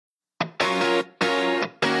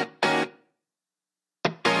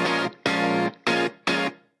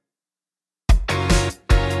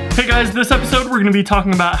guys, this episode we're going to be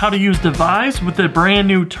talking about how to use Devise with the brand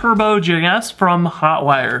new Turbo.js from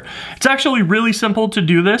Hotwire. It's actually really simple to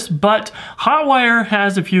do this, but Hotwire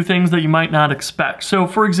has a few things that you might not expect. So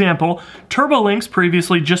for example, TurboLinks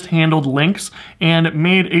previously just handled links and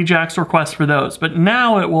made AJAX requests for those, but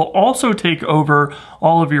now it will also take over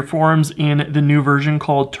all of your forms in the new version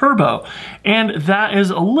called Turbo. And that is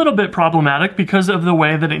a little bit problematic because of the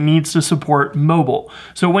way that it needs to support mobile.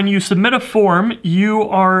 So when you submit a form,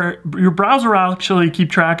 your browser will actually keep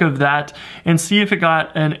track of that and see if it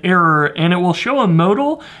got an error, and it will show a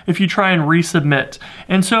modal if you try and resubmit.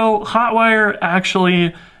 And so Hotwire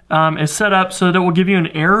actually is set up so that it will give you an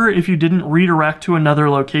error if you didn't redirect to another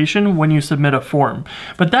location when you submit a form.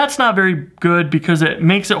 But that's not very good because it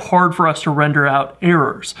makes it hard for us to render out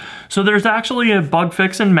errors. So there's actually a bug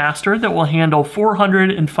fix in master that will handle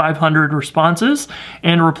 400 and 500 responses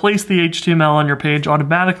and replace the HTML on your page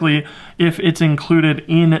automatically if it's included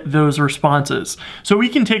in those responses. So we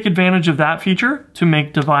can take advantage of that feature to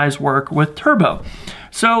make Devise work with Turbo.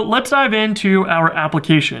 So let's dive into our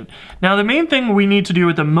application. Now the main thing we need to do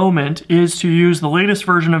at the moment is to use the latest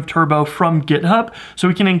version of Turbo from GitHub so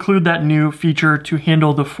we can include that new feature to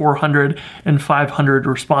handle the 400 and 500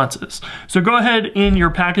 responses. So go ahead in your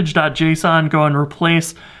package.json, go and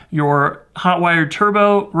replace your Hotwire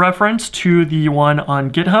Turbo reference to the one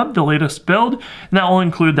on GitHub, the latest build, and that will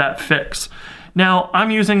include that fix. Now,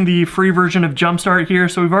 I'm using the free version of Jumpstart here,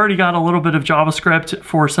 so we've already got a little bit of JavaScript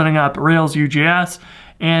for setting up Rails UJS,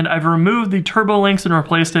 and I've removed the Turbo links and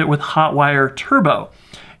replaced it with Hotwire Turbo.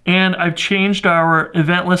 And I've changed our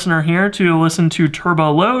event listener here to listen to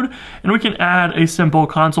Turbo load, and we can add a simple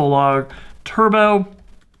console log Turbo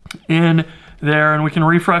in there, and we can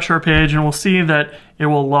refresh our page, and we'll see that it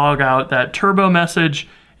will log out that Turbo message.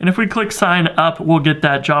 And if we click sign up, we'll get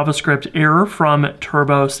that JavaScript error from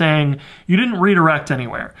Turbo saying you didn't redirect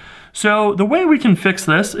anywhere. So the way we can fix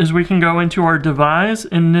this is we can go into our Devise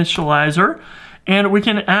initializer and we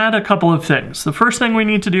can add a couple of things. The first thing we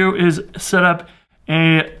need to do is set up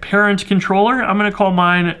a parent controller. I'm going to call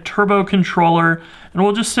mine Turbo controller, and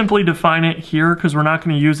we'll just simply define it here because we're not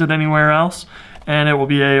going to use it anywhere else, and it will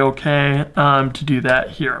be a-okay to do that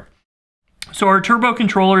here. So our Turbo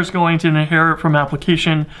controller is going to inherit from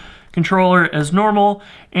application controller as normal,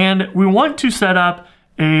 and we want to set up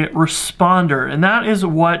a responder, and that is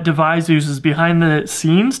what Devise uses behind the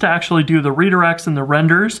scenes to actually do the redirects and the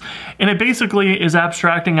renders, and it basically is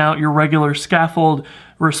abstracting out your regular scaffold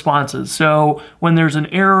responses. So when there's an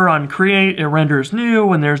error on create, it renders new.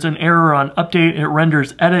 When there's an error on update, it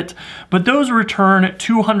renders edit. But those return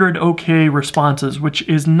 200 OK responses, which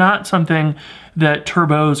is not something that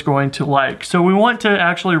Turbo is going to like. So we want to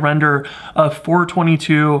actually render a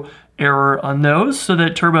 422 error on those so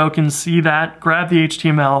that Turbo can see that, grab the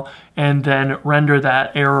HTML, and then render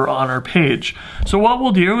that error on our page. So what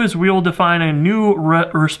we'll do is we will define a new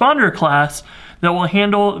responder class that will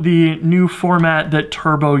handle the new format that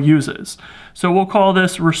Turbo uses. So we'll call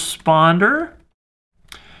this responder,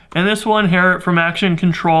 and this will inherit from action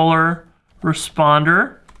controller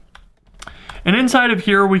responder. And inside of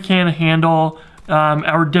here, we can handle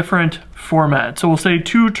our different formats. So we'll say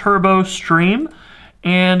to Turbo stream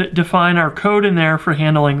and define our code in there for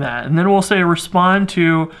handling that. And then we'll say respond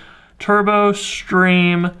to Turbo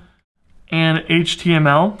stream and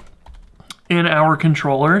HTML in our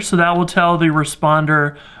controller. So that will tell the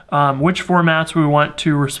responder which formats we want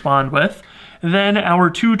to respond with. Then our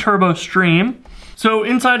to Turbo stream. So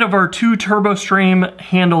inside of our to Turbo stream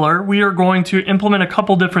handler, we are going to implement a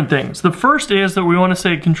couple different things. The first is that we want to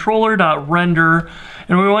say controller.render,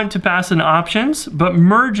 and we want to pass in options, but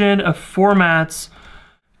merge in a formats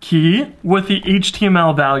key with the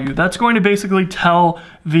HTML value. That's going to basically tell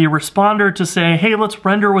the responder to say, hey, let's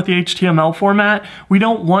render with the HTML format. We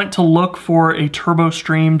don't want to look for a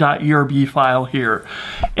turbostream.erb file here.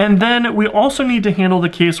 And then we also need to handle the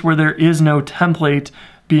case where there is no template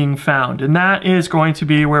being found. And that is going to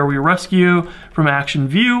be where we rescue from action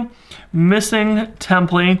view, missing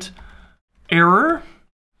template error.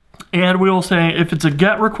 And we will say if it's a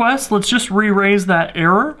GET request, let's just re-raise that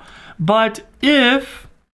error. But if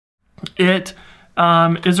it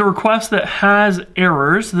is a request that has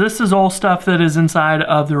errors, this is all stuff that is inside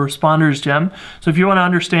of the responders gem. So if you want to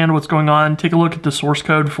understand what's going on, take a look at the source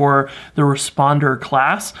code for the responder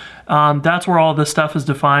class. That's where all this stuff is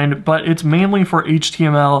defined, but it's mainly for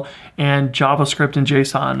HTML and JavaScript and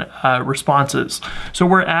JSON responses. So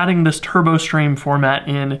we're adding this Turbo stream format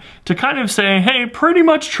in to kind of say, hey, pretty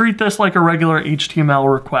much treat this like a regular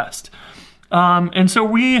HTML request. And so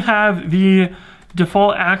we have the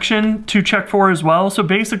default action to check for as well. So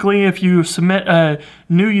basically, if you submit a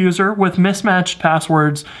new user with mismatched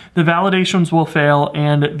passwords, the validations will fail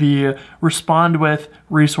and the respond with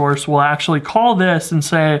resource will actually call this and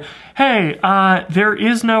say, hey, there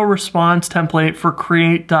is no response template for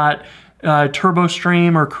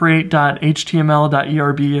create.turbostream or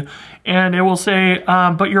create.html.erb. And it will say,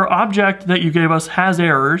 but your object that you gave us has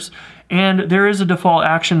errors. And there is a default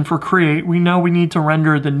action for create. We know we need to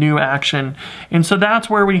render the new action. And so that's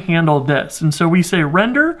where we handle this. And so we say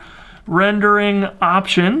rendering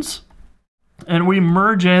options, and we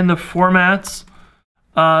merge in the formats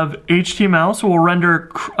of HTML. So we'll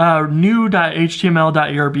render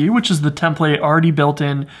new.html.erb, which is the template already built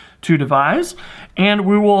in to Devise. And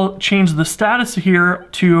we will change the status here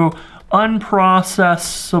to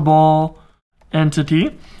unprocessable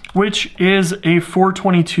entity, which is a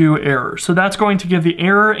 422 error. So that's going to give the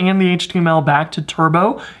error and the HTML back to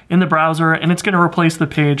Turbo in the browser, and it's going to replace the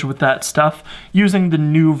page with that stuff using the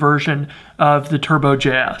new version of the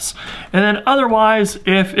Turbo.js. And then otherwise,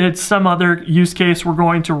 if it's some other use case, we're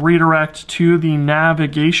going to redirect to the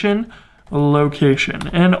navigation location.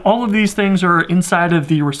 And all of these things are inside of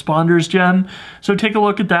the responders gem. So take a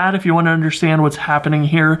look at that if you want to understand what's happening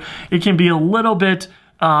here. It can be a little bit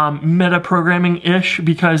meta programming-ish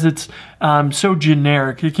because it's so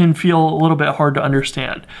generic. It can feel a little bit hard to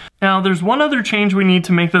understand. Now, there's one other change we need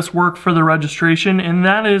to make this work for the registration, and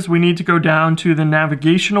that is we need to go down to the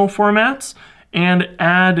navigational formats and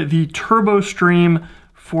add the TurboStream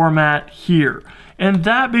format here. And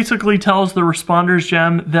that basically tells the responders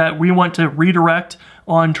gem that we want to redirect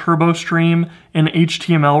on TurboStream an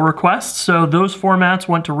HTML request. So those formats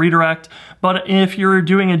want to redirect, but if you're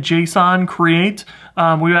doing a JSON create,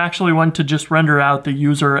 we actually want to just render out the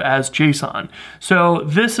user as JSON. So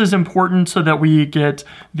this is important so that we get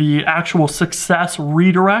the actual success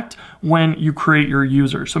redirect when you create your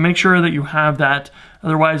user. So make sure that you have that,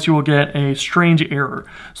 otherwise you will get a strange error.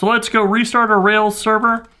 So let's go restart our Rails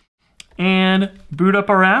server and boot up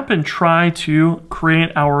our app and try to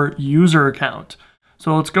create our user account.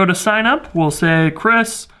 So let's go to sign up. We'll say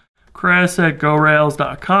Chris at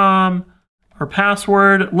gorails.com. Our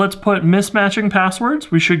password, let's put mismatching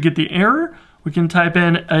passwords. We should get the error. We can type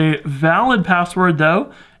in a valid password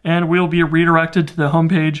though, and we'll be redirected to the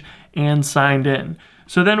homepage and signed in.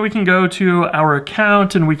 So then we can go to our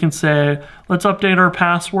account and we can say, let's update our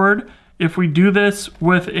password. If we do this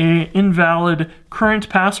with an invalid current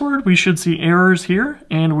password, we should see errors here,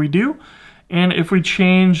 and we do. And if we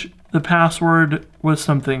change the password with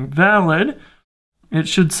something valid, it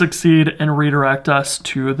should succeed and redirect us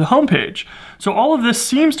to the homepage. So all of this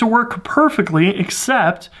seems to work perfectly,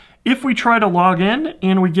 except if we try to log in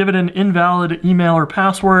and we give it an invalid email or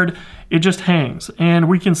password, it just hangs. And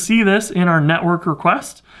we can see this in our network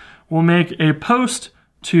request. We'll make a post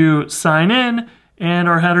to sign in, and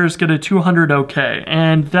our headers get a 200 OK,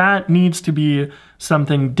 and that needs to be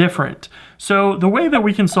something different. So the way that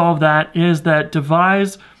we can solve that is that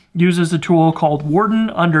Devise uses a tool called Warden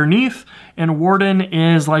underneath, and Warden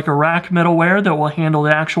is like a rack middleware that will handle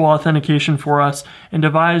the actual authentication for us, and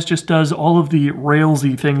Devise just does all of the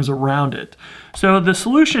Railsy things around it. So the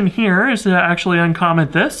solution here is to actually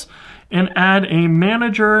uncomment this and add a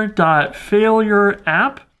manager.failure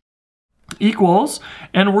app equals,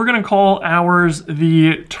 and we're going to call ours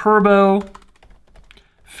the Turbo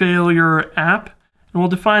Failure app, and we'll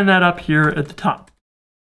define that up here at the top.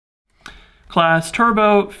 Class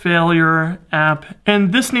Turbo Failure app,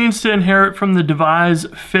 and this needs to inherit from the Devise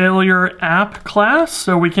Failure app class,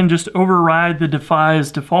 so we can just override the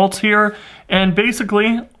Devise defaults here. And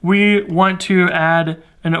basically, we want to add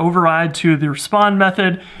an override to the respond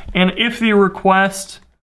method, and if the request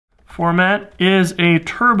format is a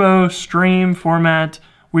TurboStream format,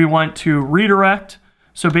 we want to redirect.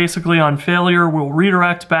 So basically on failure, we'll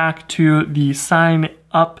redirect back to the sign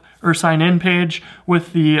up or sign in page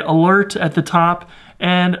with the alert at the top,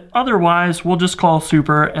 and otherwise we'll just call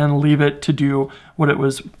super and leave it to do what it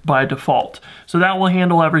was by default. So that will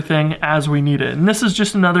handle everything as we need it. And this is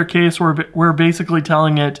just another case where we're basically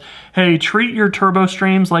telling it, hey, treat your turbo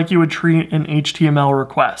streams like you would treat an HTML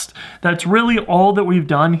request. That's really all that we've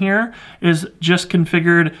done here, is just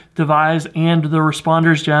configured Devise and the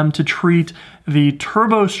responders gem to treat the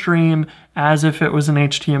turbo stream as if it was an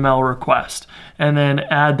HTML request, and then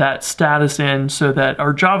add that status in so that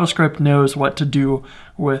our JavaScript knows what to do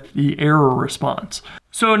with the error response.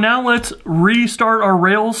 So now let's restart our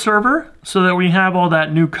Rails server so that we have all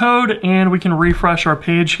that new code, and we can refresh our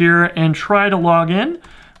page here and try to log in.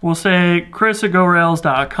 We'll say Chris at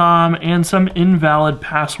gorails.com and some invalid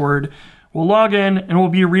password We'll log in and we'll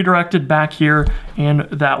be redirected back here, and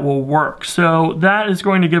that will work. So that is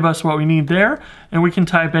going to give us what we need there, and we can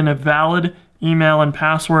type in a valid email and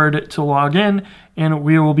password to log in, and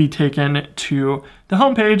we will be taken to the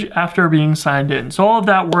home page after being signed in. So all of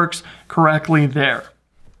that works correctly there.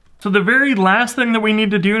 So the very last thing that we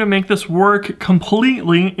need to do to make this work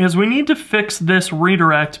completely is we need to fix this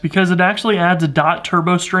redirect, because it actually adds a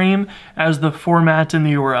 .turbo stream as the format in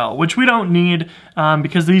the URL, which we don't need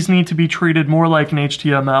because these need to be treated more like an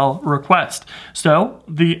HTML request. So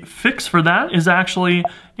the fix for that is actually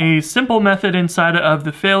a simple method inside of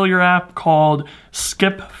the failure app called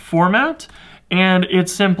skip format, and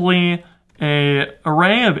it's simply an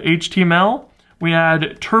array of HTML. We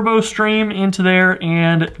add turbo stream into there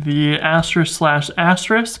and the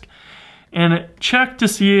 */*, and check to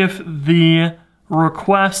see if the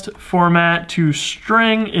request format to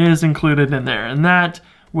string is included in there, and that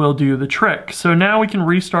will do the trick. So now we can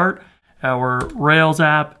restart our Rails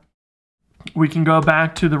app. We can go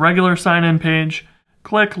back to the regular sign-in page,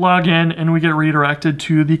 click login, and we get redirected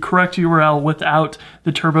to the correct URL without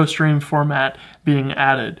the turbo stream format being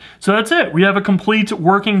added. So that's it. We have a complete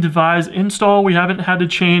working Devise install. We haven't had to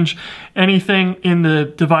change anything in the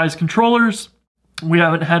Devise controllers. We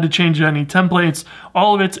haven't had to change any templates.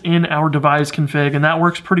 All of it's in our Devise config, and that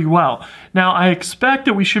works pretty well. Now, I expect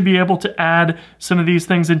that we should be able to add some of these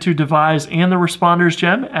things into Devise and the responders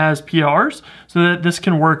gem as PRs, so that this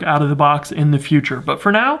can work out of the box in the future. But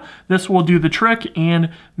for now, this will do the trick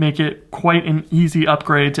and make it quite an easy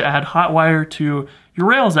upgrade to add Hotwire to your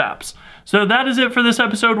Rails apps. So that is it for this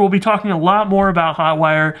episode. We'll be talking a lot more about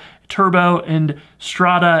Hotwire, Turbo, and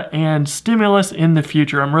Strata, and Stimulus in the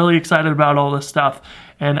future. I'm really excited about all this stuff,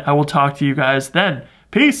 and I will talk to you guys then.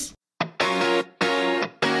 Peace!